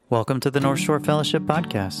Welcome to the North Shore Fellowship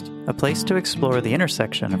Podcast, a place to explore the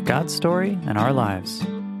intersection of God's story and our lives.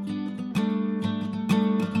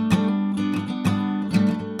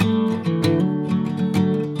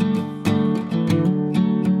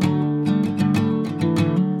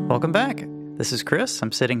 Welcome back. This is Chris.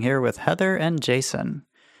 I'm sitting here with Heather and Jason.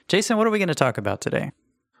 Jason, what are we going to talk about today?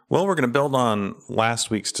 Well, we're going to build on last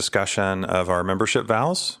week's discussion of our membership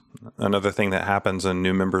vows. Another thing that happens in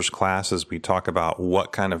new members class is we talk about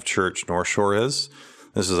what kind of church North Shore is.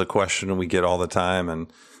 This is a question we get all the time,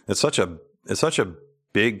 and it's such a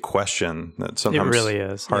big question that sometimes it really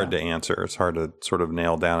is hard to answer. It's hard to sort of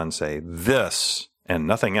nail down and say this and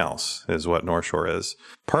nothing else is what North Shore is.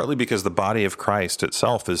 Partly because the body of Christ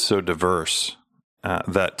itself is so diverse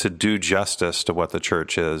that to do justice to what the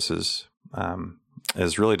church is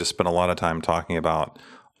really to spend a lot of time talking about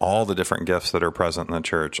all the different gifts that are present in the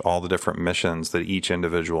church, all the different missions that each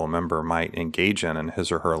individual member might engage in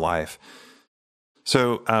his or her life.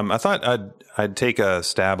 So I thought I'd take a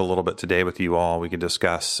stab a little bit today with you all. We could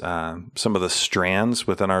discuss some of the strands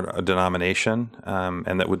within our denomination,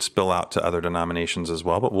 and that would spill out to other denominations as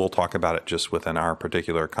well, but we'll talk about it just within our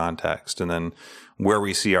particular context, and then where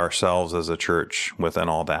we see ourselves as a church within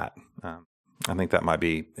all that. I think that might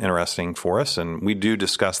be interesting for us, and we do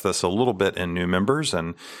discuss this a little bit in new members,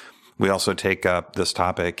 and we also take up this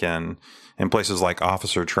topic in places like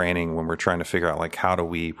officer training when we're trying to figure out, like, how do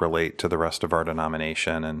we relate to the rest of our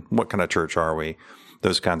denomination, and what kind of church are we,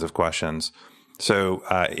 those kinds of questions. So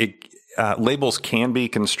labels can be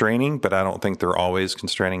constraining, but I don't think they're always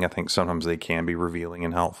constraining. I think sometimes they can be revealing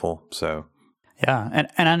and helpful. So. Yeah,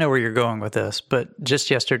 and I know where you're going with this, but just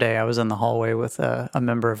yesterday I was in the hallway with a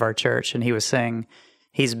member of our church, and he was saying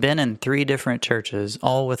he's been in 3 different churches,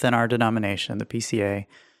 all within our denomination, the PCA,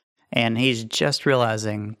 and he's just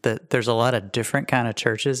realizing that there's a lot of different kind of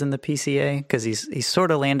churches in the PCA, because he's sort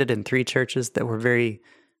of landed in 3 churches that were very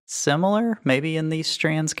similar, maybe in these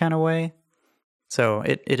strands kind of way. So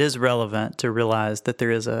it is relevant to realize that there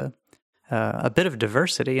is a bit of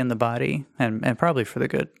diversity in the body, and probably for the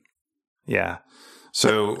good. Yeah.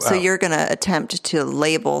 So you're going to attempt to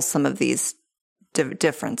label some of these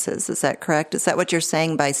differences. Is that correct? Is that what you're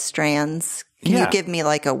saying by strands? Can you give me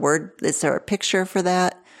like a word? Is there a picture for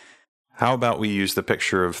that? How about we use the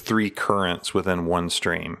picture of 3 currents within one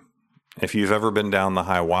stream? If you've ever been down the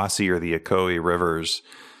Hiwassee or the Ocoee rivers,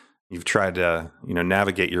 you've tried to,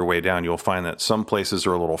 navigate your way down, you'll find that some places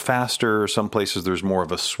are a little faster, some places there's more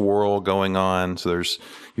of a swirl going on. So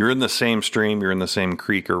you're in the same stream, you're in the same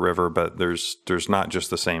creek or river, but there's not just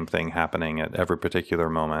the same thing happening at every particular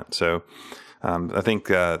moment. So I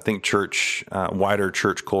think church, wider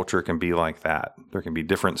church culture can be like that. There can be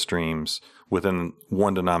different streams within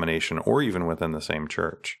one denomination or even within the same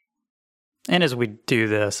church. And as we do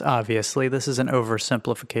this, obviously, this is an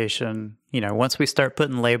oversimplification. Once we start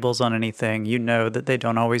putting labels on anything, that they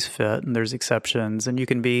don't always fit, and there's exceptions. And you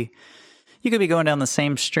could be going down the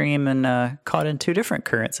same stream and caught in 2 different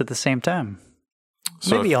currents at the same time.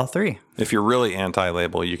 So Maybe all 3. If you're really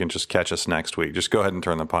anti-label, you can just catch us next week. Just go ahead and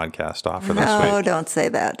turn the podcast off for this week. No, don't say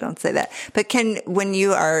that. Don't say that. But when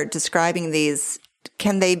you are describing these,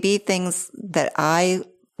 can they be things that I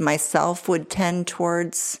myself would tend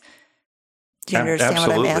towards? Do you understand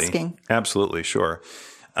what I'm asking? Absolutely, sure.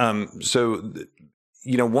 So,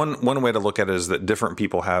 one way to look at it is that different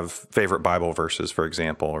people have favorite Bible verses, for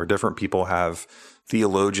example, or different people have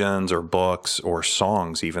theologians or books or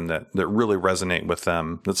songs even that really resonate with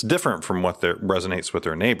them. That's different from what resonates with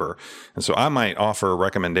their neighbor. And so I might offer a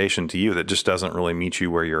recommendation to you that just doesn't really meet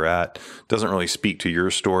you where you're at, doesn't really speak to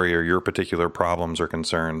your story or your particular problems or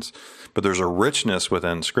concerns. But there's a richness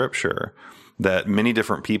within Scripture that many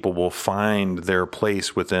different people will find their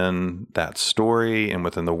place within that story and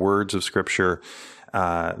within the words of Scripture.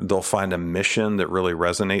 They'll find a mission that really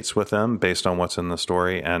resonates with them based on what's in the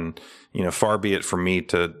story. And, far be it from me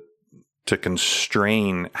to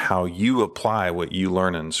constrain how you apply what you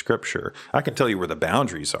learn in Scripture. I can tell you where the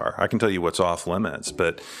boundaries are. I can tell you what's off limits,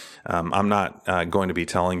 but I'm not going to be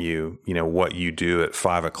telling you, what you do at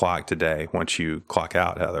 5:00 today once you clock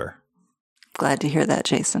out, Heather. Glad to hear that,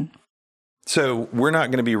 Jason. So we're not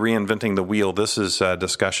going to be reinventing the wheel. This is a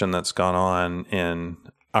discussion that's gone on in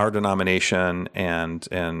our denomination and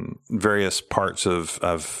various parts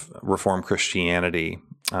of Reformed Christianity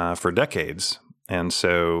for decades. And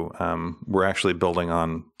so we're actually building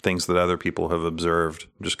on things that other people have observed,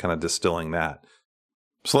 just kind of distilling that.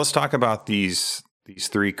 So let's talk about these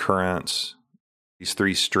 3 currents, these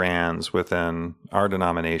 3 strands within our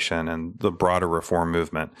denomination and the broader Reform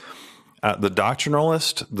movement. The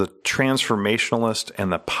doctrinalist, the transformationalist,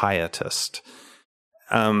 and the pietist.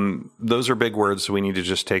 Those are big words, so we need to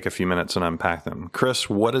just take a few minutes and unpack them. Chris,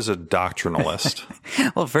 what is a doctrinalist?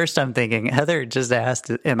 Well, first I'm thinking, Heather just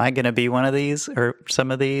asked, am I going to be one of these or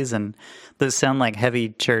some of these? And those sound like heavy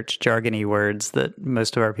church jargony words that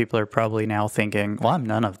most of our people are probably now thinking, well, I'm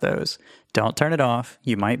none of those. Don't turn it off.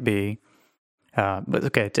 You might be. But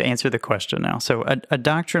okay, to answer the question now. So a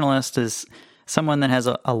doctrinalist is someone that has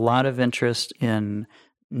a lot of interest in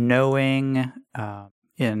knowing,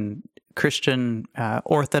 in Christian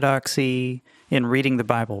orthodoxy, in reading the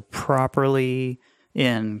Bible properly,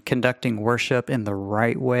 in conducting worship in the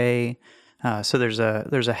right way. So there's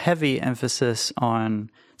a heavy emphasis on,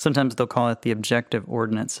 sometimes they'll call it the objective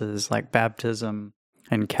ordinances like baptism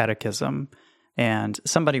and catechism. And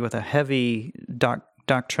somebody with a heavy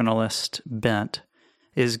doctrinalist bent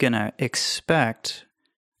is going to expect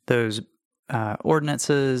those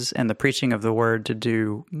ordinances and the preaching of the word to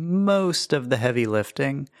do most of the heavy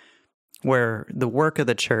lifting, where the work of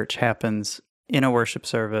the church happens in a worship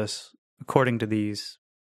service according to these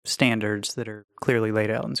standards that are clearly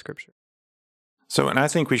laid out in Scripture. So, and I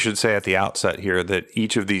think we should say at the outset here that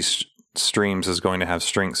each of these streams is going to have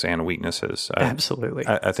strengths and weaknesses. Absolutely.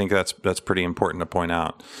 I think that's pretty important to point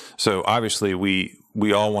out. So obviously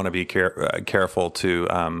we all want to be careful to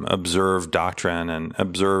observe doctrine and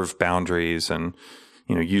observe boundaries and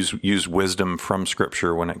use wisdom from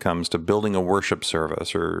Scripture when it comes to building a worship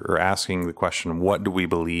service or asking the question, what do we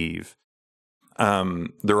believe?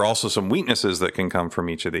 There are also some weaknesses that can come from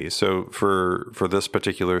each of these. So for this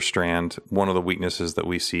particular strand, one of the weaknesses that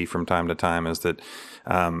we see from time to time is that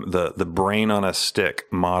the brain on a stick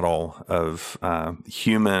model of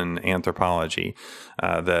human anthropology,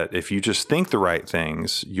 that if you just think the right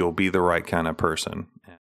things, you'll be the right kind of person.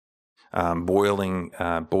 Boiling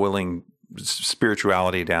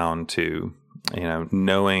spirituality down to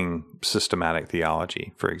knowing systematic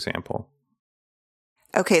theology, for example.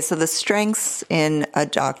 Okay, so the strengths in a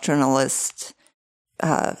doctrinalist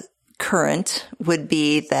current would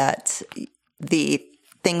be that the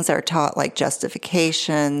things are taught like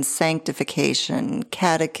justification, sanctification,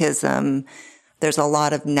 catechism. There's a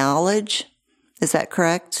lot of knowledge. Is that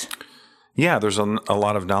correct? Yeah, there's a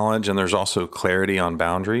lot of knowledge, and there's also clarity on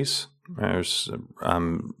boundaries. There's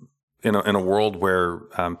in a world where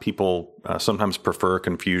people sometimes prefer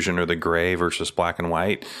confusion or the gray versus black and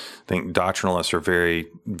white, I think doctrinalists are very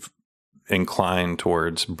inclined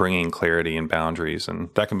towards bringing clarity and boundaries, and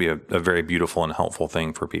that can be a very beautiful and helpful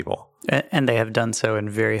thing for people. And they have done so in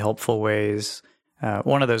very helpful ways.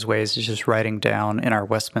 One of those ways is just writing down in our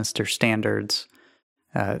Westminster Standards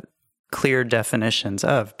clear definitions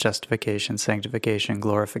of justification, sanctification,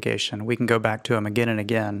 glorification. We can go back to them again and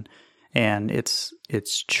again, and it's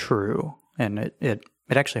true, and it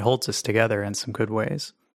actually holds us together in some good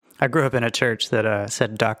ways. I grew up in a church that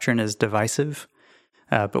said doctrine is divisive,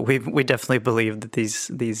 but we definitely believe that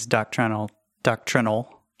these doctrinal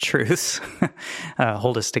truths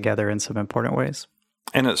hold us together in some important ways.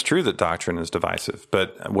 And it's true that doctrine is divisive,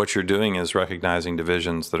 but what you're doing is recognizing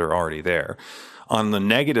divisions that are already there. On the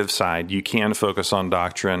negative side, you can focus on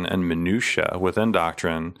doctrine and minutia within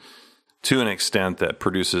doctrine to an extent that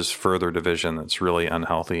produces further division that's really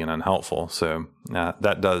unhealthy and unhelpful. So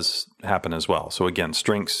that does happen as well. So again,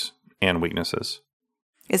 strengths and weaknesses.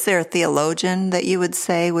 Is there a theologian that you would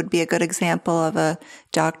say would be a good example of a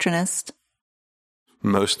doctrinist?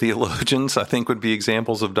 Most theologians, I think, would be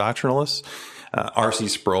examples of doctrinalists. R.C.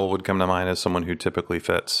 Sproul would come to mind as someone who typically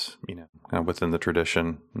fits, kind of within the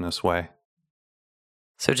tradition in this way.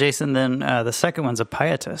 So, Jason, then the second one's a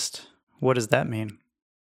pietist. What does that mean?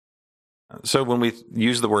 So when we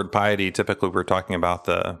use the word piety, typically we're talking about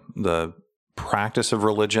the practice of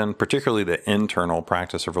religion, particularly the internal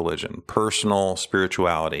practice of religion, personal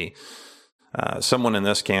spirituality. Someone in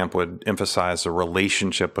this camp would emphasize a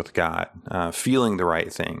relationship with God, feeling the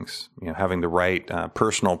right things, having the right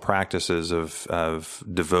personal practices of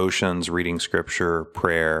devotions, reading Scripture,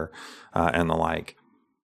 prayer, and the like.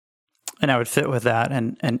 And I would fit with that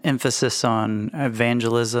an emphasis on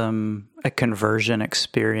evangelism, a conversion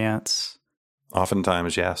experience.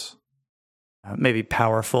 Oftentimes, yes. Maybe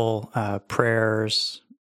powerful prayers.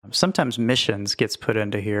 Sometimes missions gets put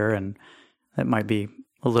into here, and that might be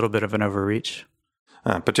a little bit of an overreach.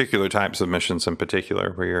 Particular types of missions in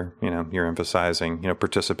particular, where you're emphasizing,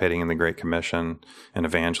 participating in the Great Commission and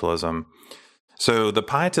evangelism. So the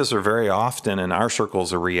pietists are very often in our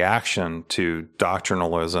circles a reaction to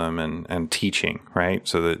doctrinalism and teaching, right?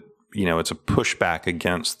 So that, it's a pushback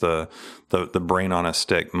against the brain on a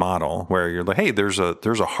stick model where you're like, hey, there's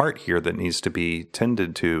a heart here that needs to be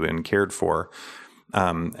tended to and cared for.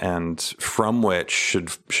 and from which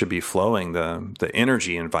should be flowing the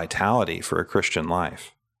energy and vitality for a Christian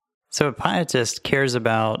life. So a pietist cares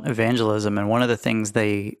about evangelism, and one of the things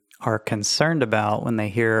they are concerned about when they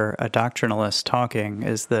hear a doctrinalist talking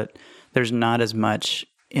is that there's not as much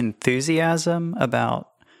enthusiasm about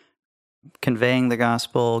conveying the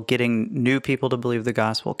gospel, getting new people to believe the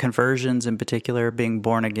gospel, conversions in particular, being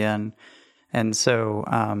born again. And so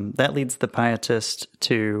that leads the pietist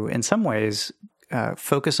to, in some ways,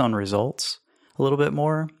 focus on results a little bit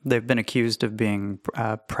more. They've been accused of being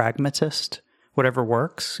pragmatist, whatever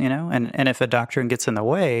works, and if a doctrine gets in the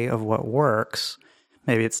way of what works,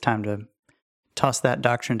 maybe it's time to toss that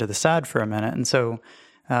doctrine to the side for a minute. And so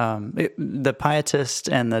the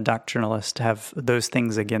pietist and the doctrinalist have those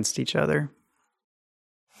things against each other.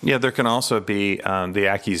 Yeah, there can also be the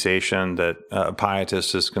accusation that a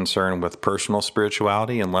pietist is concerned with personal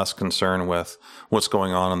spirituality and less concerned with what's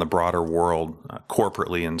going on in the broader world,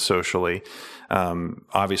 corporately and socially.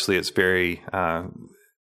 Obviously, it's very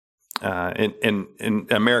in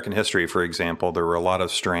American history, for example, there were a lot of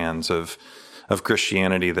strands of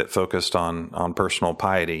Christianity that focused on personal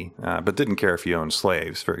piety, but didn't care if you owned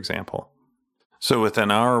slaves, for example. So within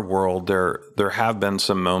our world, there have been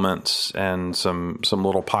some moments and some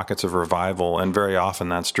little pockets of revival, and very often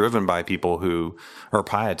that's driven by people who are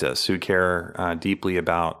pietists, who care deeply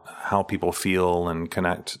about how people feel and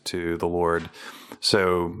connect to the Lord.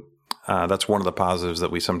 So that's one of the positives that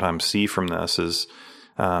we sometimes see from this is,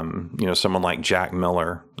 someone like Jack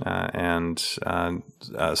Miller and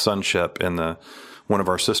Sonship in one of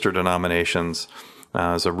our sister denominations.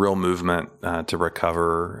 Is a real movement to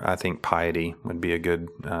recover. I think piety would be a good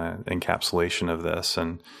encapsulation of this,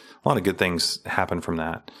 and a lot of good things happen from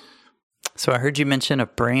that. So I heard you mention a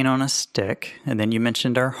brain on a stick, and then you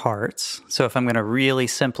mentioned our hearts. So if I'm going to really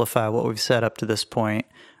simplify what we've said up to this point,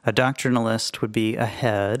 a doctrinalist would be a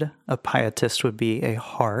head, a pietist would be a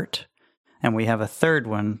heart, and we have a third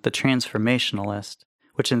one, the transformationalist,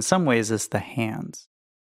 which in some ways is the hands.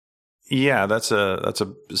 Yeah, that's a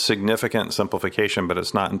significant simplification, but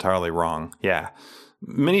it's not entirely wrong. Yeah.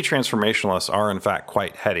 Many transformationalists are, in fact,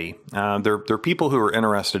 quite heady. They're people who are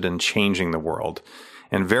interested in changing the world.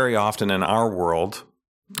 And very often in our world,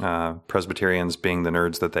 Presbyterians being the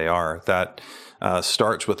nerds that they are, that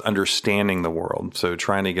starts with understanding the world. So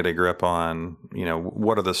trying to get a grip on,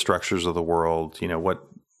 what are the structures of the world,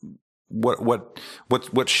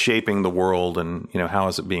 what's shaping the world, and how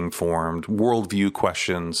is it being formed? Worldview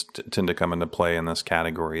questions tend to come into play in this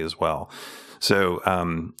category as well. So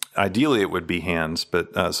ideally, it would be hands,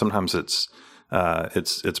 but sometimes it's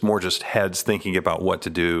more just heads thinking about what to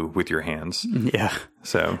do with your hands. Yeah.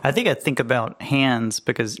 So I think about hands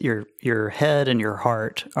because your head and your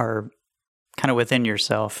heart are kind of within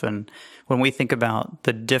yourself, and when we think about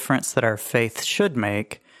the difference that our faith should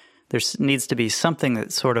make, there needs to be something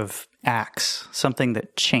that sort of acts, something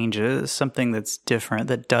that changes, something that's different,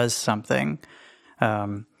 that does something.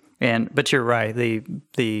 But you're right.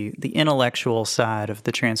 The intellectual side of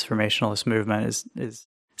the transformationalist movement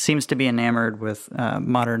seems to be enamored with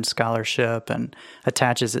modern scholarship and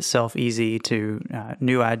attaches itself easy to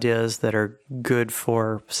new ideas that are good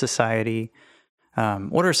for society.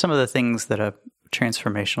 What are some of the things that a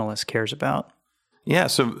transformationalist cares about? Yeah,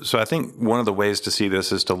 so I think one of the ways to see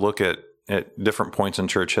this is to look at different points in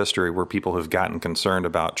church history where people have gotten concerned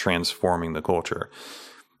about transforming the culture.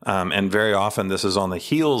 And very often this is on the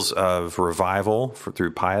heels of revival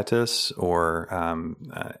through pietists, or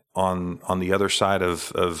on the other side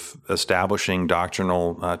of establishing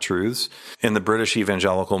doctrinal truths. In the British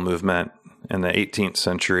evangelical movement in the 18th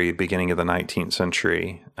century, beginning of the 19th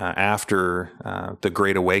century, after the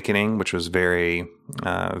Great Awakening, which was very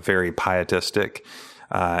pietistic,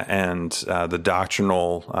 and the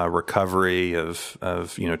doctrinal recovery of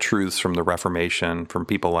truths from the Reformation, from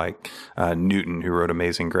people like Newton, who wrote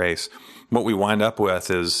Amazing Grace. What we wind up with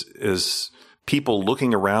is people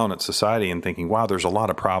looking around at society and thinking, wow, there's a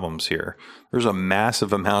lot of problems here. There's a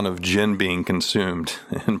massive amount of gin being consumed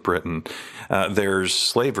in Britain. There's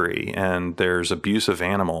slavery, and there's abuse of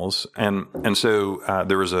animals. And so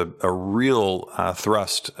there was a real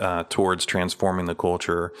thrust towards transforming the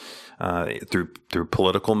culture through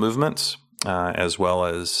political movements, as well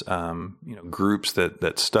as groups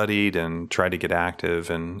that studied and tried to get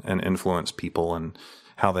active and influence people and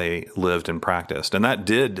how they lived and practiced. And that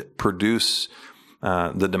did produce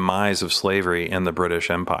the demise of slavery in the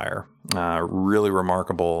British Empire. Really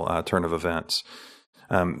remarkable turn of events.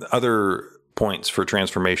 Other points for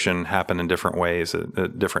transformation happen in different ways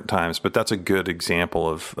at different times, but that's a good example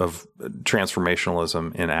of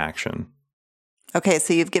transformationalism in action. Okay,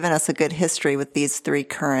 so you've given us a good history with these three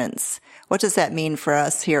currents. What does that mean for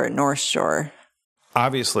us here at North Shore?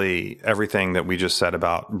 Obviously, everything that we just said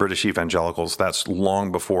about British evangelicals, that's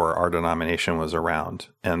long before our denomination was around.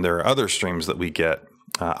 And there are other streams that we get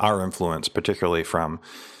our influence, particularly from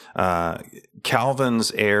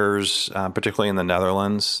Calvin's heirs, particularly in the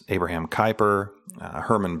Netherlands, Abraham Kuyper,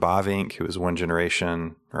 Herman Bavinck, who was one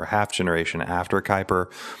generation or half generation after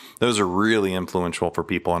Kuyper. Those are really influential for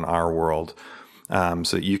people in our world.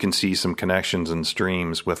 So you can see some connections and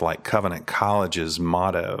streams with like Covenant College's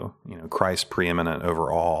motto, Christ preeminent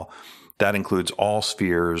over all. That includes all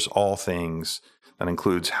spheres, all things. That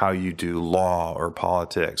includes how you do law or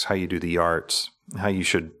politics, how you do the arts, how you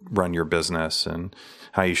should run your business, and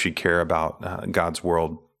how you should care about God's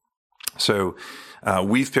world. So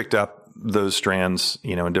we've picked up those strands,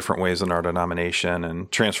 in different ways in our denomination.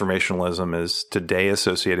 And transformationalism is today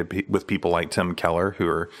associated with people like Tim Keller, who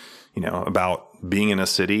are, about being in a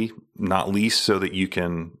city, not least so that you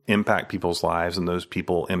can impact people's lives and those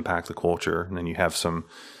people impact the culture. And then you have some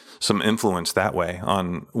influence that way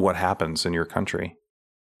on what happens in your country.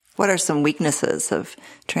 What are some weaknesses of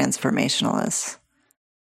transformationalists?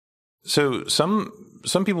 So some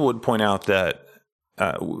people would point out that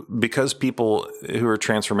because people who are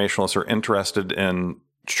transformationalists are interested in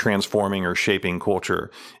transforming or shaping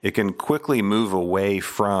culture, it can quickly move away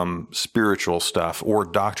from spiritual stuff or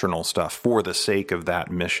doctrinal stuff for the sake of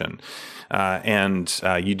that mission. And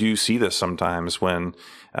you do see this sometimes when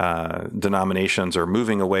denominations are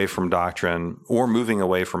moving away from doctrine or moving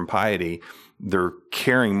away from piety. They're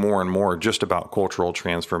caring more and more just about cultural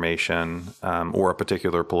transformation or a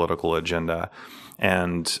particular political agenda.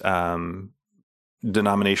 And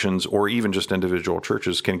denominations or even just individual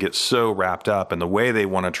churches can get so wrapped up in the way they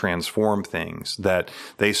want to transform things that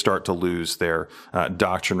they start to lose their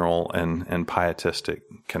doctrinal and pietistic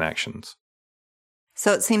connections.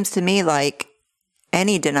 So it seems to me like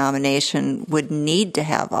any denomination would need to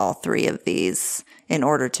have all three of these in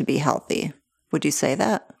order to be healthy. Would you say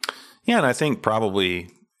that? Yeah, and I think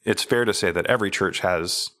probably it's fair to say that every church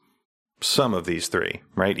has some of these three,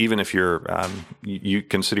 right? Even if you're you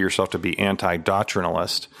consider yourself to be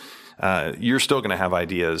anti-doctrinalist, you're still going to have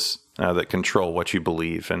ideas that control what you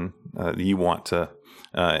believe and you want to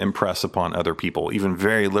impress upon other people. Even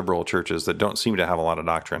very liberal churches that don't seem to have a lot of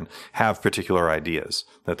doctrine have particular ideas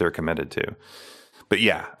that they're committed to. But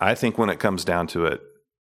yeah, I think when it comes down to it,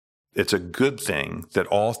 it's a good thing that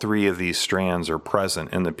all three of these strands are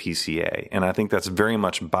present in the PCA. And I think that's very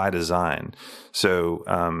much by design. So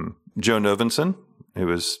Joe Novenson, who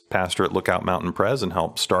was pastor at Lookout Mountain Pres and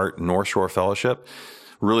helped start North Shore Fellowship,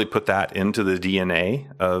 really put that into the DNA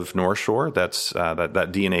of North Shore. That's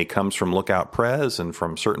that DNA comes from Lookout Pres and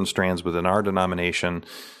from certain strands within our denomination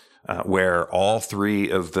where all three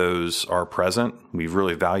of those are present. We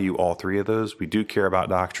really value all three of those. We do care about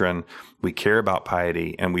doctrine, we care about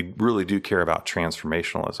piety, and we really do care about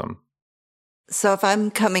transformationalism. So if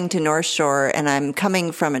I'm coming to North Shore and I'm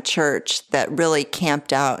coming from a church that really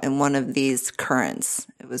camped out in one of these currents,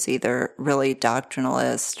 it was either really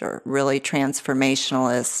doctrinalist or really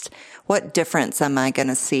transformationalist, what difference am I going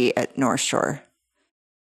to see at North Shore?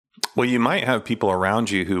 Well, you might have people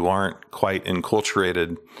around you who aren't quite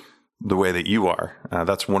enculturated the way that you are.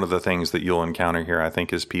 That's one of the things that you'll encounter here, I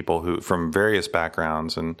think, is people who from various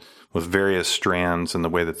backgrounds and with various strands in the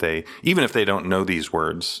way that they, even if they don't know these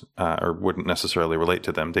words or wouldn't necessarily relate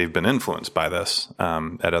to them, they've been influenced by this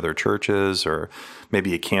at other churches or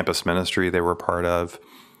maybe a campus ministry they were part of.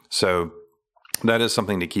 So that is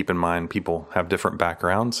something to keep in mind. People have different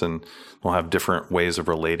backgrounds and will have different ways of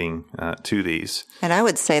relating to these. And I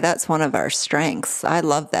would say that's one of our strengths. I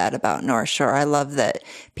love that about North Shore. I love that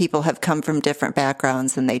people have come from different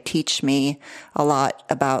backgrounds and they teach me a lot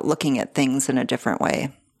about looking at things in a different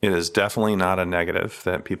way. It is definitely not a negative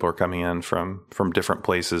that people are coming in from different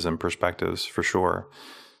places and perspectives, for sure.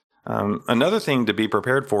 Another thing to be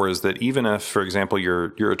prepared for is that even if, for example, you're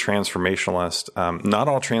a transformationalist, not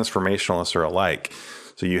all transformationalists are alike.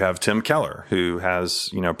 So you have Tim Keller, who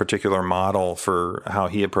has a particular model for how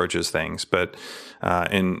he approaches things, but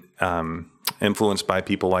influenced by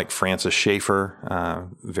people like Francis Schaeffer,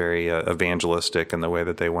 very evangelistic in the way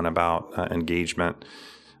that they went about engagement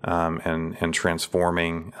and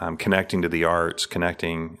transforming, connecting to the arts,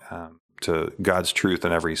 connecting to God's truth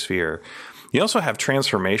in every sphere. You also have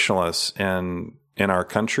transformationalists in our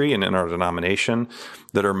country and in our denomination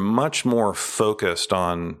that are much more focused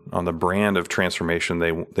on the brand of transformation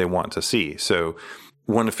they want to see. So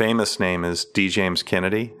One famous name is D. James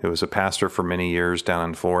Kennedy, who was a pastor for many years down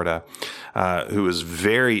in Florida, who was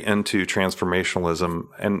very into transformationalism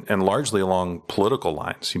and largely along political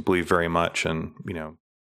lines. He believed very much in,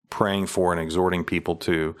 praying for and exhorting people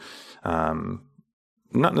to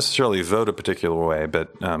not necessarily vote a particular way,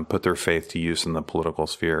 but put their faith to use in the political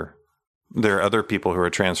sphere. There are other people who are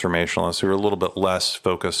transformationalists who are a little bit less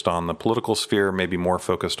focused on the political sphere, maybe more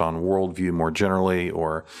focused on worldview more generally,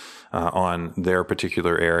 or on their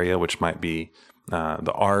particular area, which might be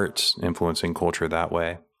the arts, influencing culture that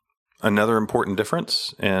way. Another important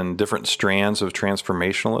difference in different strands of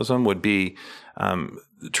transformationalism would be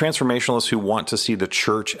transformationalists who want to see the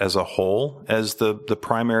church as a whole as the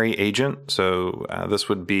primary agent. So this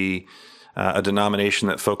would be a denomination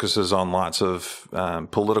that focuses on lots of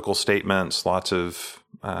political statements, lots of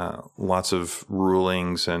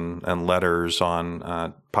rulings and letters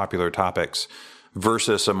on popular topics,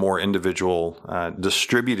 versus a more individual,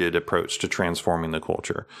 distributed approach to transforming the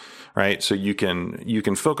culture, right? So you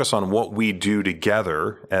can focus on what we do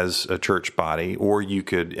together as a church body, or you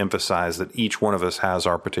could emphasize that each one of us has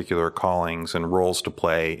our particular callings and roles to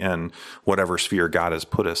play in whatever sphere God has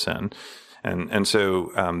put us in. And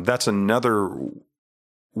so that's another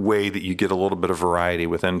way that you get a little bit of variety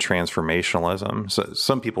within transformationalism. So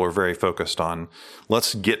some people are very focused on,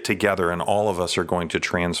 let's get together and all of us are going to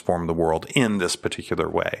transform the world in this particular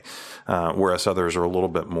way. Whereas others are a little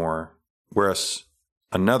bit more, whereas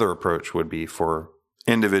another approach would be for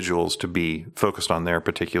individuals to be focused on their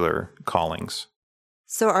particular callings.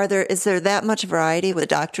 So is there that much variety with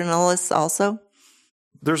doctrinalists also?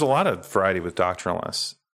 There's a lot of variety with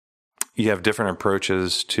doctrinalists. You have different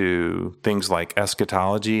approaches to things like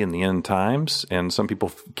eschatology and the end times, and some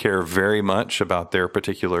people care very much about their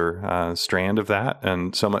particular strand of that,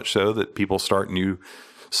 and so much so that people start new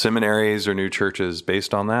seminaries or new churches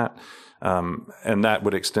based on that. And that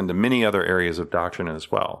would extend to many other areas of doctrine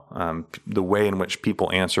as well. The way in which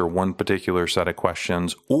people answer one particular set of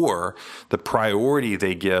questions, or the priority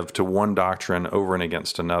they give to one doctrine over and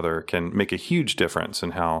against another, can make a huge difference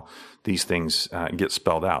in how these things get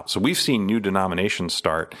spelled out. So we've seen new denominations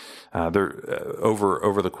start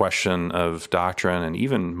over the question of doctrine and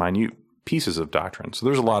even minute pieces of doctrine. So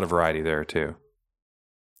there's a lot of variety there too.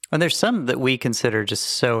 And there's some that we consider just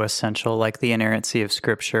so essential, like the inerrancy of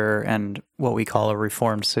Scripture and what we call a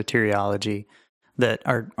reformed soteriology, that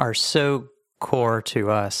are so core to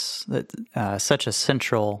us, that such a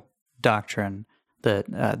central doctrine that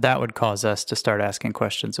that would cause us to start asking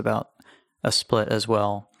questions about a split as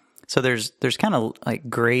well. So there's kind of like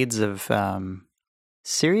grades of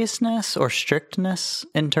seriousness or strictness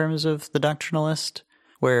in terms of the doctrinalist,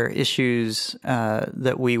 where issues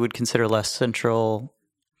that we would consider less central,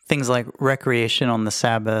 things like recreation on the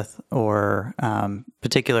Sabbath, or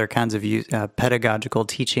particular kinds of pedagogical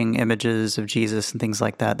teaching images of Jesus and things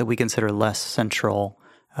like that we consider less central.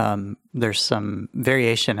 There's some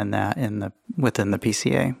variation in that within the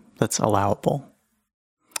PCA that's allowable.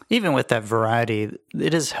 Even with that variety,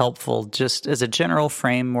 it is helpful just as a general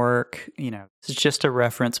framework. It's just a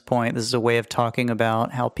reference point. This is a way of talking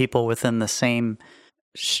about how people within the same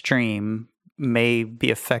stream may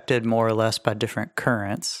be affected more or less by different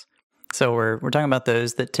currents. So we're talking about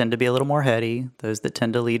those that tend to be a little more heady, those that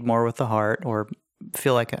tend to lead more with the heart or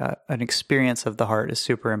feel like an experience of the heart is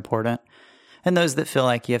super important, and those that feel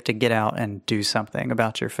like you have to get out and do something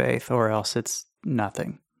about your faith or else it's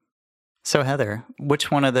nothing. So Heather,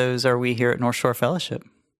 which one of those are we here at North Shore Fellowship?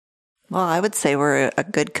 Well, I would say we're a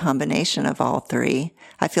good combination of all three.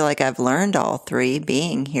 I feel like I've learned all three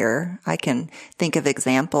being here. I can think of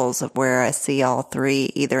examples of where I see all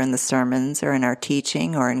three, either in the sermons or in our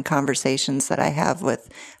teaching or in conversations that I have with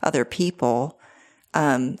other people.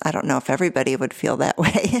 I don't know if everybody would feel that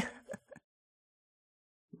way.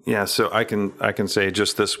 Yeah, so I can say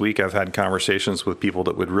just this week I've had conversations with people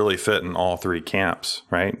that would really fit in all three camps,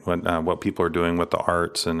 right? What people are doing with the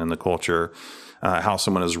arts and in the culture, how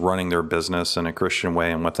someone is running their business in a Christian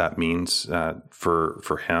way and what that means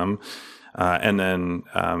for him. And then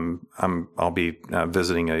I'll be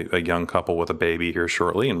visiting a young couple with a baby here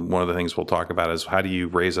shortly, and one of the things we'll talk about is how do you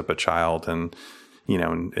raise up a child and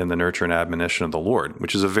in the nurture and admonition of the Lord,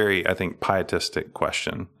 which is a very, I think, pietistic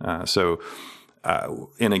question.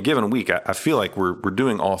 In a given week, I feel like we're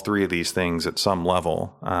doing all three of these things at some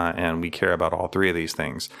level, and we care about all three of these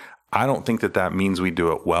things. I don't think that means we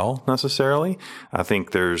do it well necessarily. I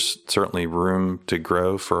think there's certainly room to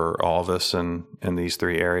grow for all of us in these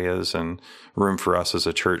three areas, and room for us as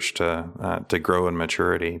a church to grow in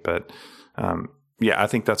maturity. But I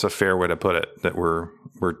think that's a fair way to put it, that we're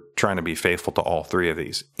trying to be faithful to all three of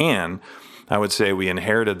these. And I would say we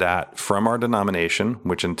inherited that from our denomination,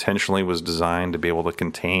 which intentionally was designed to be able to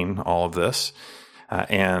contain all of this.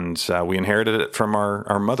 And we inherited it from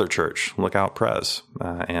our mother church, Lookout Pres,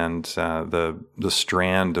 and the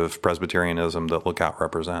strand of Presbyterianism that Lookout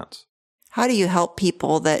represents. How do you help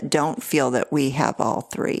people that don't feel that we have all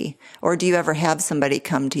three? Or do you ever have somebody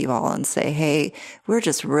come to you all and say, hey, we're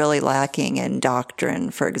just really lacking in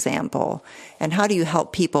doctrine, for example? And how do you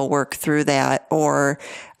help people work through that? Or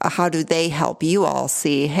how do they help you all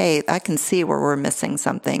see, hey, I can see where we're missing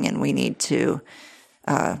something and we need to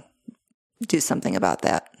do something about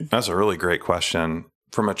that? That's a really great question.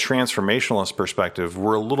 From a transformationalist perspective,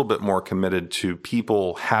 we're a little bit more committed to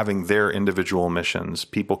people having their individual missions,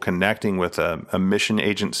 people connecting with a mission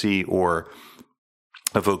agency or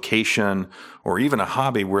a vocation or even a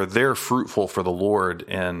hobby where they're fruitful for the Lord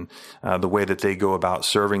in the way that they go about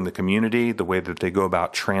serving the community, the way that they go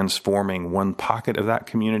about transforming one pocket of that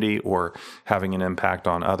community or having an impact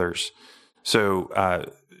on others.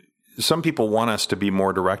 So some people want us to be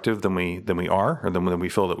more directive than we are, or than we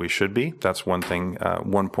feel that we should be. That's one thing,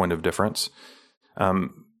 one point of difference.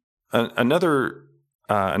 Another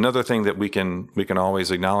thing that we can always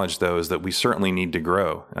acknowledge, though, is that we certainly need to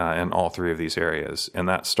grow in all three of these areas, and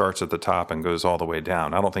that starts at the top and goes all the way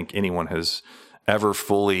down. I don't think anyone has ever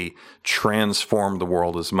fully transformed the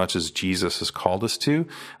world as much as Jesus has called us to.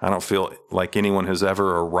 I don't feel like anyone has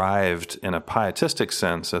ever arrived in a pietistic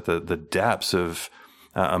sense at the depths of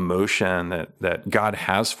emotion that God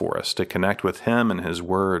has for us to connect with Him and His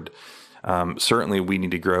Word. Certainly we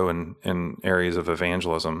need to grow in areas of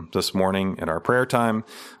evangelism. This morning at our prayer time,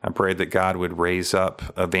 I prayed that God would raise up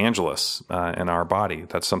evangelists in our body.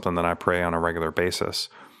 That's something that I pray on a regular basis.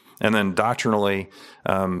 And then doctrinally,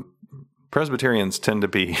 Presbyterians tend to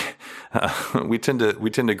be, we tend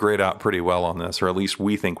to grade out pretty well on this, or at least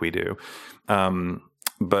we think we do.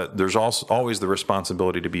 But there's also always the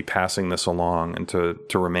responsibility to be passing this along and to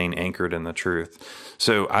remain anchored in the truth.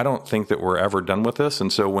 So I don't think that we're ever done with this.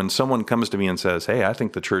 And so when someone comes to me and says, hey, I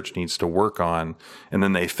think the church needs to work on, and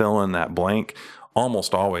then they fill in that blank,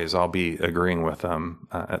 almost always I'll be agreeing with them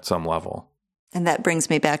at some level. And that brings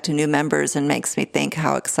me back to new members and makes me think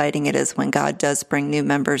how exciting it is when God does bring new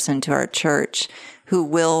members into our church who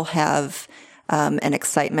will have an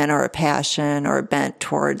excitement or a passion or a bent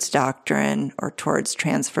towards doctrine or towards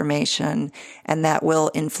transformation, and that will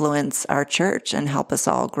influence our church and help us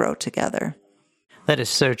all grow together. That is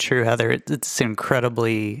so true, Heather. It's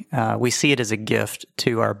incredibly, we see it as a gift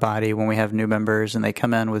to our body when we have new members and they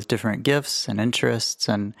come in with different gifts and interests.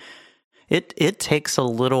 And it takes a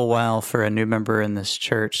little while for a new member in this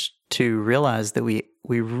church to realize that we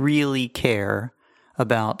really care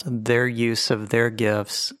about their use of their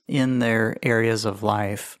gifts in their areas of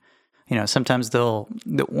life. You know, sometimes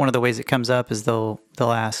one of the ways it comes up is they'll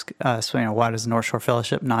ask us, why does North Shore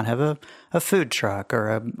Fellowship not have a food truck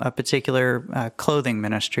or a particular clothing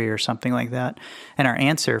ministry or something like that? And our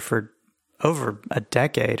answer for over a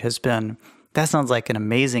decade has been, that sounds like an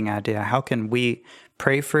amazing idea. How can we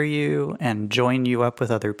pray for you and join you up with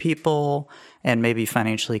other people and maybe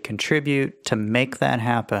financially contribute to make that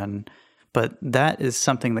happen? But that is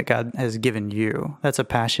something that God has given you. That's a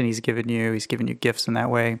passion He's given you. He's given you gifts in that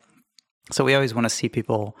way. So we always want to see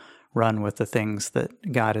people run with the things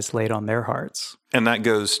that God has laid on their hearts. And that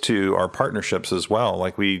goes to our partnerships as well.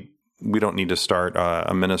 Like we don't need to start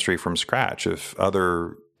a ministry from scratch. If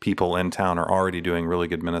other people in town are already doing really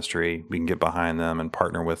good ministry, we can get behind them and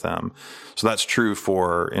partner with them. So that's true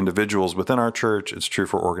for individuals within our church. It's true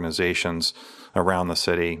for organizations around the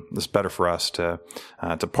city. It's better for us to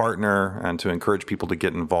partner and to encourage people to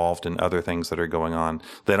get involved in other things that are going on.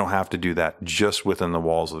 They don't have to do that just within the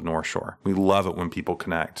walls of North Shore. We love it when people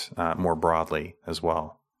connect more broadly as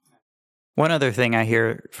well. One other thing I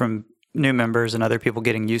hear from new members and other people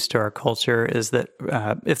getting used to our culture is that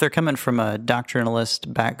if they're coming from a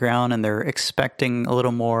doctrinalist background and they're expecting a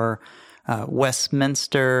little more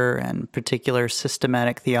Westminster and particular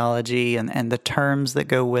systematic theology and the terms that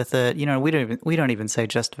go with it, we don't even say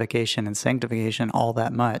justification and sanctification all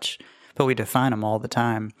that much, but we define them all the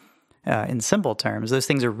time in simple terms. Those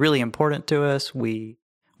things are really important to us. We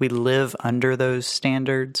live under those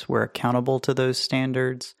standards. We're accountable to those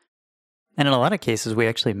standards. And in a lot of cases, we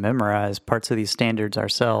actually memorize parts of these standards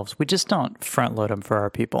ourselves. We just don't front load them for our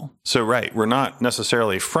people. So, right, we're not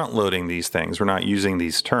necessarily front loading these things. We're not using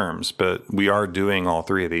these terms, but we are doing all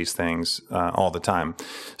three of these things all the time.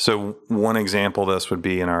 So one example of this would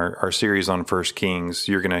be in our series on 1 Kings.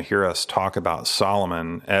 You're going to hear us talk about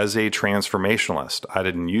Solomon as a transformationalist. I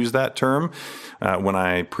didn't use that term when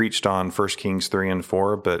I preached on 1 Kings 3 and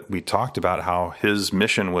 4, but we talked about how his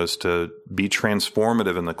mission was to be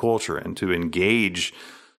transformative in the culture and to engage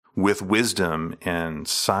with wisdom and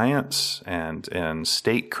science and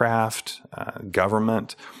statecraft,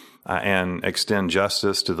 government, and extend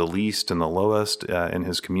justice to the least and the lowest in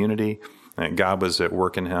his community. And God was at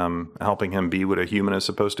work in him, helping him be what a human is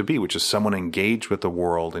supposed to be, which is someone engaged with the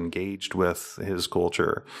world, engaged with his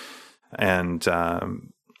culture. And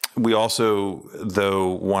we also, though,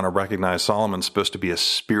 want to recognize Solomon's supposed to be a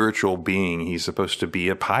spiritual being. He's supposed to be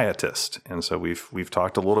a pietist. And so we've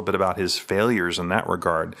talked a little bit about his failures in that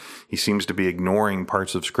regard. He seems to be ignoring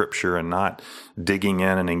parts of Scripture and not digging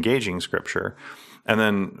in and engaging Scripture. And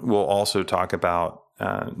then we'll also talk about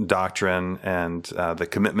doctrine and the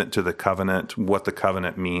commitment to the covenant, what the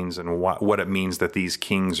covenant means, and what it means that these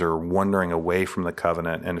kings are wandering away from the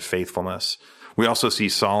covenant and faithfulness. We also see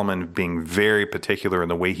Solomon being very particular in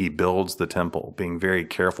the way he builds the temple, being very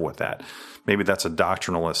careful with that. Maybe that's a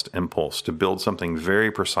doctrinalist impulse to build something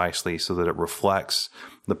very precisely so that it reflects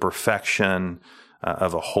the perfection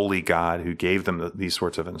of a holy God who gave them these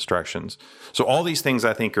sorts of instructions. So all these things,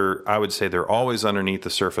 I think, I would say they're always underneath the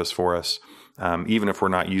surface for us. Even if we're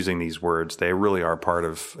not using these words, they really are part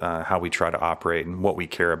of how we try to operate and what we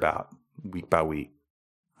care about week by week.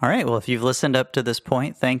 All right. Well, if you've listened up to this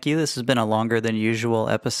point, thank you. This has been a longer than usual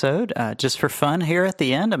episode. Just for fun here at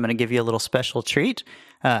the end, I'm going to give you a little special treat.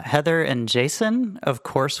 Heather and Jason, of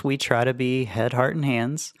course, we try to be head, heart, and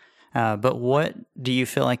hands. But what do you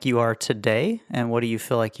feel like you are today, and what do you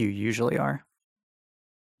feel like you usually are?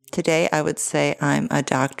 Today, I would say I'm a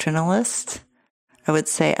doctrinalist. I would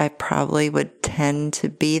say I probably would tend to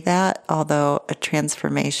be that, although a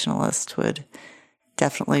transformationalist would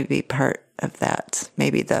definitely be part of that.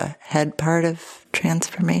 Maybe the head part of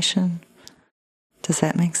transformation. Does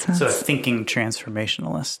that make sense? So a thinking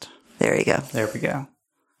transformationalist. There you go. There we go.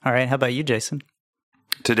 All right. How about you, Jason?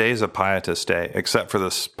 Today's a pietist day, except for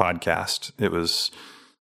this podcast. It was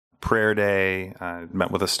prayer day. I met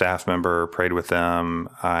with a staff member, prayed with them.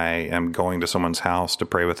 I am going to someone's house to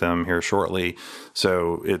pray with them here shortly.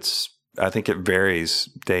 So I think it varies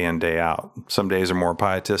day in, day out. Some days are more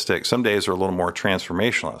pietistic. Some days are a little more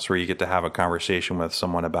transformationalist, where you get to have a conversation with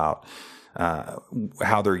someone about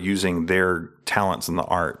how they're using their talents in the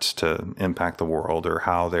arts to impact the world, or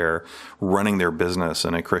how they're running their business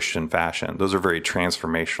in a Christian fashion. Those are very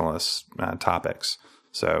transformationalist topics.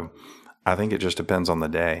 So I think it just depends on the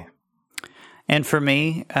day. And for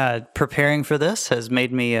me, preparing for this has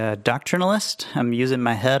made me a doctrinalist. I'm using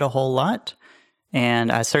my head a whole lot.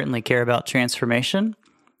 And I certainly care about transformation,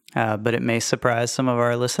 but it may surprise some of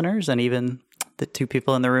our listeners and even the two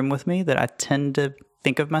people in the room with me that I tend to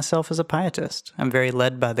think of myself as a pietist. I'm very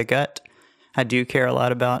led by the gut. I do care a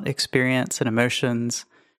lot about experience and emotions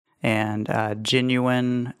and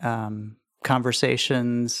genuine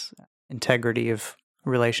conversations, integrity of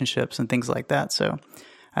relationships and things like that. So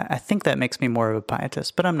I think that makes me more of a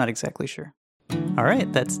pietist, but I'm not exactly sure. All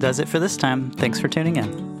right, that does it for this time. Thanks for tuning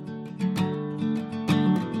in.